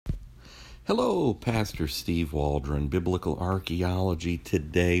Hello, Pastor Steve Waldron, Biblical Archaeology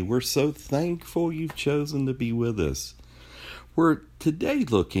Today. We're so thankful you've chosen to be with us. We're today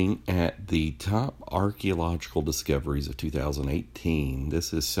looking at the top archaeological discoveries of 2018.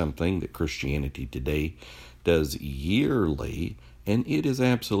 This is something that Christianity Today does yearly, and it is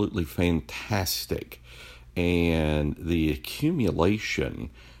absolutely fantastic. And the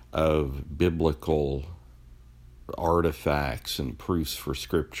accumulation of biblical artifacts and proofs for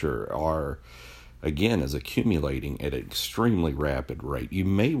Scripture is accumulating at an extremely rapid rate. You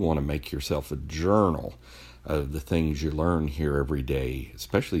may want to make yourself a journal of the things you learn here every day,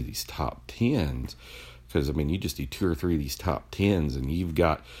 especially these top 10s, because, you just do 2 or 3 of these top 10s, and you've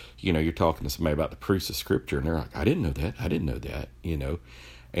got, you're talking to somebody about the proofs of Scripture, and they're like, I didn't know that,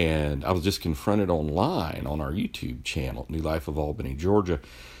 And I was just confronted online on our YouTube channel, New Life of Albany, Georgia.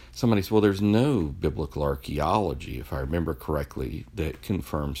 Somebody said, well, there's no biblical archaeology, if I remember correctly, that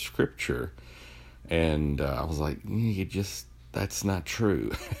confirms Scripture. And I was like, that's not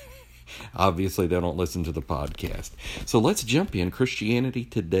true. Obviously, they don't listen to the podcast. So let's jump in.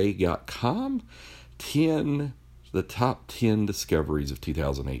 ChristianityToday.com, the top 10 discoveries of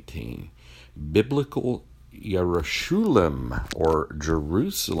 2018. Biblical Yerushalayim, or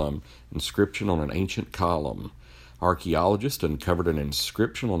Jerusalem, inscription on an ancient column. Archaeologists uncovered an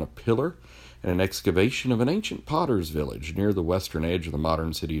inscription on a pillar and an excavation of an ancient potter's village near the western edge of the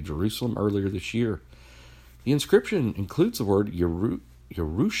modern city of Jerusalem earlier this year. The inscription includes the word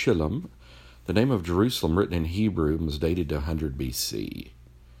Yerushalayim, the name of Jerusalem written in Hebrew, and was dated to 100 BC.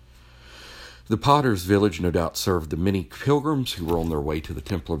 The potter's village no doubt served the many pilgrims who were on their way to the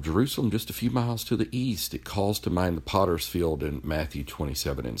Temple of Jerusalem just a few miles to the east. It calls to mind the potter's field in Matthew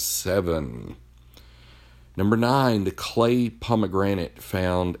 27:7. Number 9, the clay pomegranate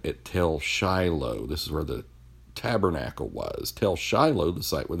found at Tel Shiloh. This is where the tabernacle was. Tel Shiloh, the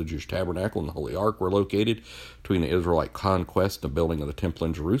site where the Jewish tabernacle and the Holy Ark were located between the Israelite conquest and the building of the temple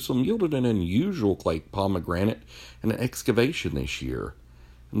in Jerusalem, yielded an unusual clay pomegranate and an excavation this year.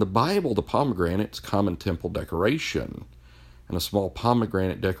 In the Bible, the pomegranate is common temple decoration, and a small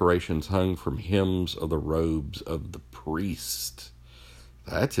pomegranate decorations hung from hems of the robes of the priest.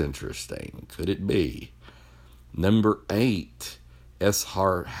 That's interesting. Could it be? Number 8,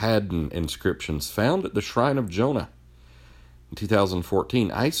 Esarhaddon inscriptions found at the Shrine of Jonah. In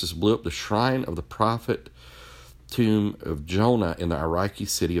 2014, ISIS blew up the shrine of the prophet tomb of Jonah in the Iraqi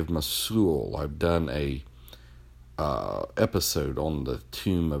city of Mosul. I've done a episode on the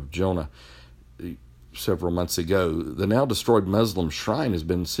tomb of Jonah several months ago. The now destroyed Muslim shrine has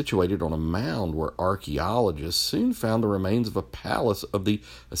been situated on a mound where archaeologists soon found the remains of a palace of the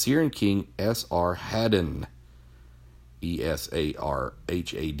Assyrian king Esarhaddon.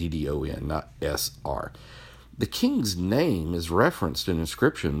 Esarhaddon, not S-R. The king's name is referenced in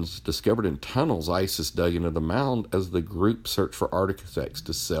inscriptions discovered in tunnels ISIS dug into the mound as the group searched for artifacts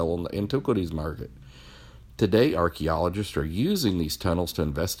to sell on the antiquities market. Today, archaeologists are using these tunnels to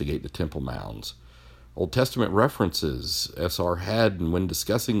investigate the temple mounds. Old Testament references Esarhaddon when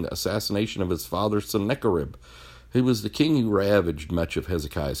discussing the assassination of his father Sennacherib, who was the king who ravaged much of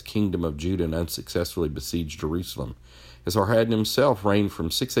Hezekiah's kingdom of Judah and unsuccessfully besieged Jerusalem. Esarhaddon himself reigned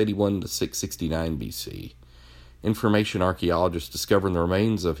from 681 to 669 BC. Information archaeologists discovering the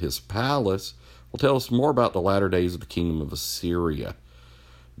remains of his palace will tell us more about the latter days of the kingdom of Assyria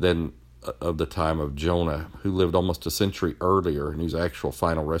than of the time of Jonah, who lived almost a century earlier and whose actual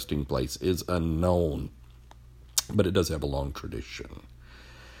final resting place is unknown. But it does have a long tradition.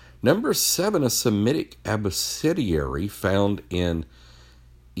 Number 7, a Semitic abyssiniary found in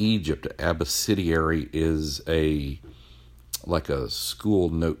Egypt. Abyssiniary is like a school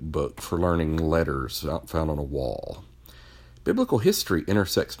notebook for learning letters found on a wall. Biblical history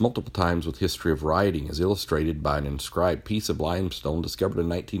intersects multiple times with history of writing, as illustrated by an inscribed piece of limestone discovered in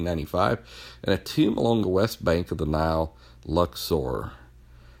 1995 in a tomb along the west bank of the Nile, Luxor.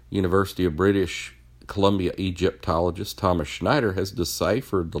 University of British Columbia Egyptologist Thomas Schneider has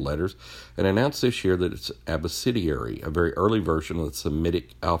deciphered the letters and announced this year that it's abyssiniary, a very early version of the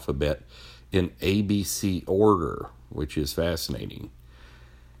Semitic alphabet in ABC order, which is fascinating.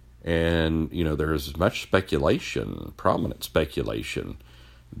 And, there's much speculation, prominent speculation,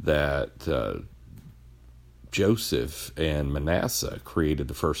 that Joseph and Manasseh created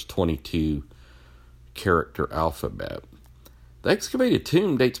the first 22-character alphabet. The excavated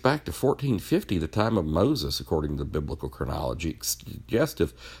tomb dates back to 1450, the time of Moses, according to the biblical chronology. It suggests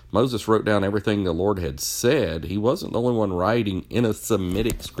if Moses wrote down everything the Lord had said, he wasn't the only one writing in a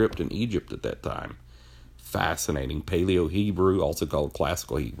Semitic script in Egypt at that time. Fascinating. Paleo-Hebrew, also called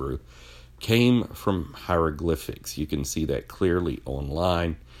Classical Hebrew, came from hieroglyphics. You can see that clearly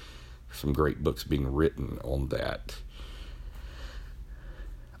online. Some great books being written on that.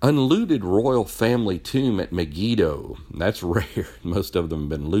 Unlooted royal family tomb at Megiddo. That's rare. Most of them have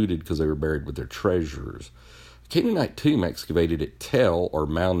been looted because they were buried with their treasures. A Canaanite tomb excavated at Tel, or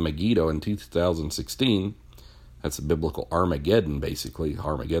Mount Megiddo, in 2016. That's the biblical Armageddon, basically.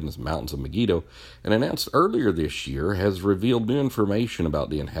 Armageddon is mountains of Megiddo. And announced earlier this year, has revealed new information about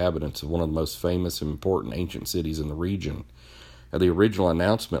the inhabitants of one of the most famous and important ancient cities in the region. At the original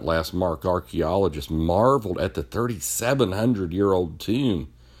announcement last March, archaeologists marveled at the 3,700-year-old tomb.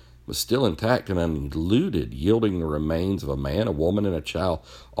 It was still intact and unlooted, yielding the remains of a man, a woman, and a child,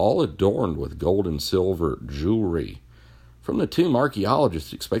 all adorned with gold and silver jewelry. From the tomb,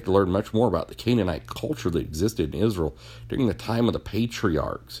 archaeologists expect to learn much more about the Canaanite culture that existed in Israel during the time of the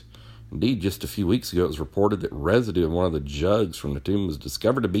patriarchs. Indeed, just a few weeks ago, it was reported that residue in one of the jugs from the tomb was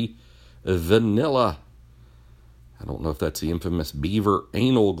discovered to be vanilla. I don't know if that's the infamous beaver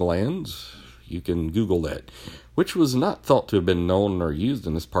anal glands. You can Google that. Which was not thought to have been known or used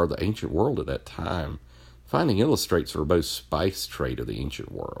in this part of the ancient world at that time. Finding illustrates the robust spice trade of the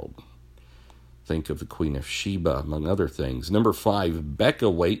ancient world. Think of the Queen of Sheba, among other things. Number 5, Becca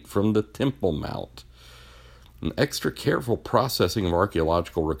weight from the Temple Mount. An extra careful processing of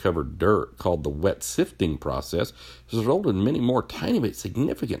archaeological recovered dirt, called the wet sifting process, has resulted in many more tiny but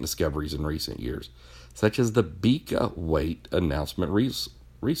significant discoveries in recent years, such as the Becca weight announcement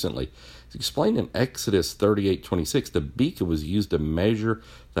recently. It's explained in Exodus 38:26. The Becca was used to measure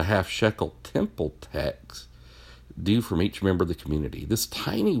the half-shekel temple tax due from each member of the community. This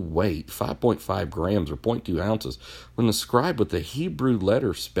tiny weight, 5.5 grams or 0.2 ounces, when inscribed with the Hebrew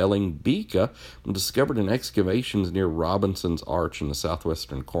letter spelling Becca, was discovered in excavations near Robinson's Arch in the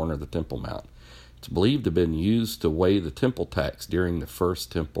southwestern corner of the Temple Mount. It's believed to have been used to weigh the temple tax during the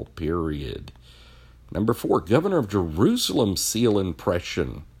First Temple period. Number 4, Governor of Jerusalem seal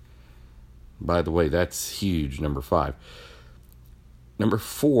impression. By the way, that's huge, number 5. Number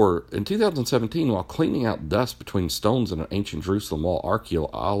 4, in 2017, while cleaning out dust between stones in an ancient Jerusalem wall,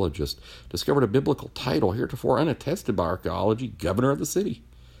 archaeologists discovered a biblical title heretofore unattested by archaeology, Governor of the City.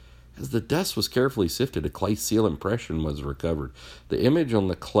 As the dust was carefully sifted, a clay seal impression was recovered. The image on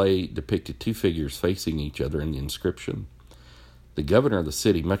the clay depicted two figures facing each other in the inscription. The governor of the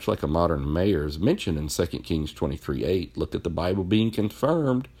city, much like a modern mayor, is mentioned in 2 Kings 23:8. Look at the Bible being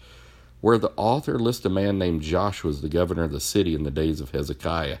confirmed, where the author lists a man named Joshua as the governor of the city in the days of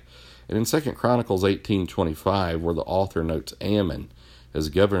Hezekiah. And in 2 Chronicles 18:25, where the author notes Ammon as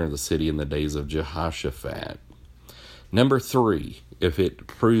governor of the city in the days of Jehoshaphat. Number 3, if it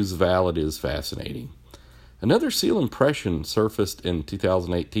proves valid, is fascinating. Another seal impression surfaced in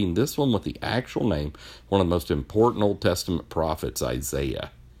 2018, this one with the actual name, one of the most important Old Testament prophets,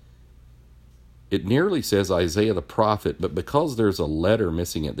 Isaiah. It nearly says Isaiah the prophet, but because there's a letter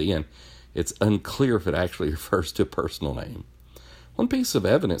missing at the end, it's unclear if it actually refers to a personal name. One piece of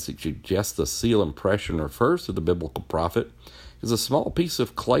evidence that suggests the seal impression refers to the biblical prophet is a small piece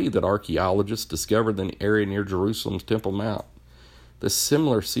of clay that archaeologists discovered in the area near Jerusalem's Temple Mount. This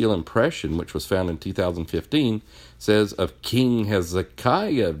similar seal impression, which was found in 2015, says of King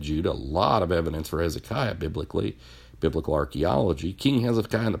Hezekiah of Judah. A lot of evidence for Hezekiah biblical archaeology. King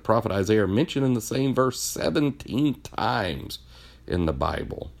Hezekiah and the prophet Isaiah are mentioned in the same verse 17 times in the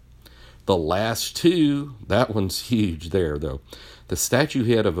Bible. The last two, that one's huge there, though. The statue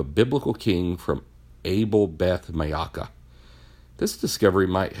head of a biblical king from Abel Beth Maacah. This discovery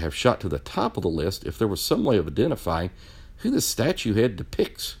might have shot to the top of the list if there was some way of identifying who the statue head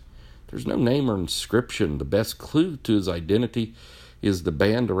depicts. There's no name or inscription. The best clue to his identity is the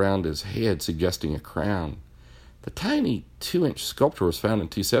band around his head suggesting a crown. The tiny 2-inch sculpture was found in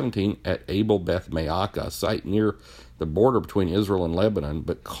 2017 at Abel Beth Maacah, a site near the border between Israel and Lebanon,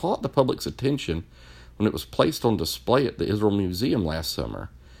 but caught the public's attention when it was placed on display at the Israel Museum last summer.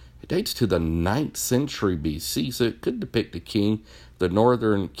 It dates to the 9th century BC, so it could depict a king of the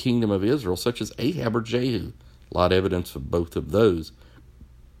northern kingdom of Israel, such as Ahab or Jehu. A lot of evidence of both of those.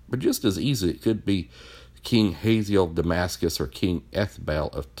 But just as easy, it could be King Hazael of Damascus or King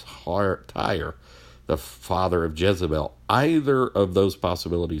Ethbaal of Tyre, the father of Jezebel. Either of those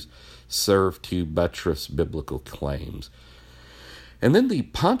possibilities serve to buttress biblical claims. And then the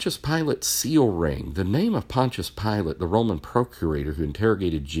Pontius Pilate seal ring. The name of Pontius Pilate, the Roman procurator who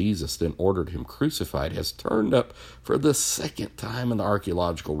interrogated Jesus, then ordered him crucified, has turned up for the second time in the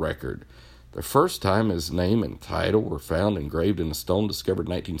archaeological record. The first time his name and title were found engraved in a stone discovered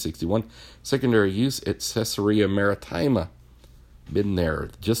in 1961. Secondary use at Caesarea Maritima. Been there.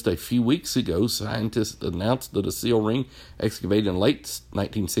 Just a few weeks ago, scientists announced that a seal ring excavated in late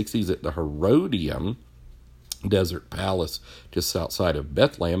 1960s at the Herodium desert palace just outside of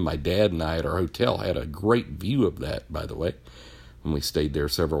Bethlehem. My dad and I at our hotel had a great view of that, by the way, when we stayed there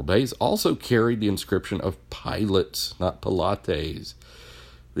several days. Also carried the inscription of Pilates, not Pilates.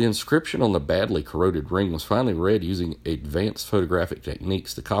 The inscription on the badly corroded ring was finally read using advanced photographic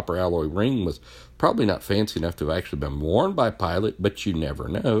techniques. The copper alloy ring was probably not fancy enough to have actually been worn by Pilate, but you never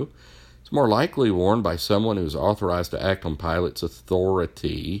know. It's more likely worn by someone who is authorized to act on Pilate's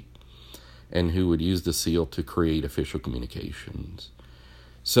authority and who would use the seal to create official communications.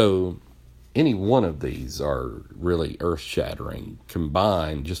 So any one of these are really earth-shattering.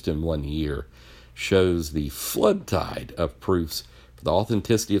 Combined, just in 1 year, shows the flood tide of proofs for the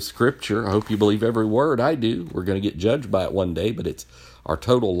authenticity of Scripture. I hope you believe every word. I do. We're going to get judged by it one day, but it's our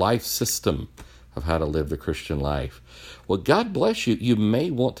total life system of how to live the Christian life. Well, God bless you. You may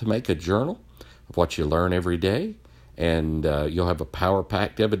want to make a journal of what you learn every day, and you'll have a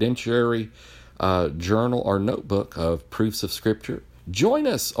power-packed evidentiary journal or notebook of proofs of Scripture. Join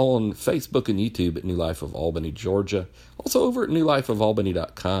us on Facebook and YouTube at New Life of Albany, Georgia. Also over at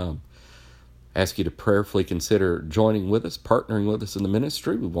newlifeofalbany.com. Ask you to prayerfully consider joining with us, partnering with us in the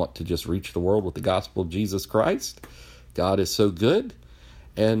ministry. We want to just reach the world with the gospel of Jesus Christ. God is so good.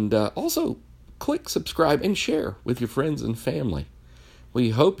 And also, click subscribe and share with your friends and family. We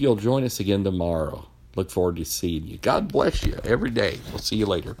hope you'll join us again tomorrow. Look forward to seeing you. God bless you every day. We'll see you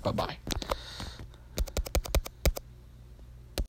later. Bye-bye.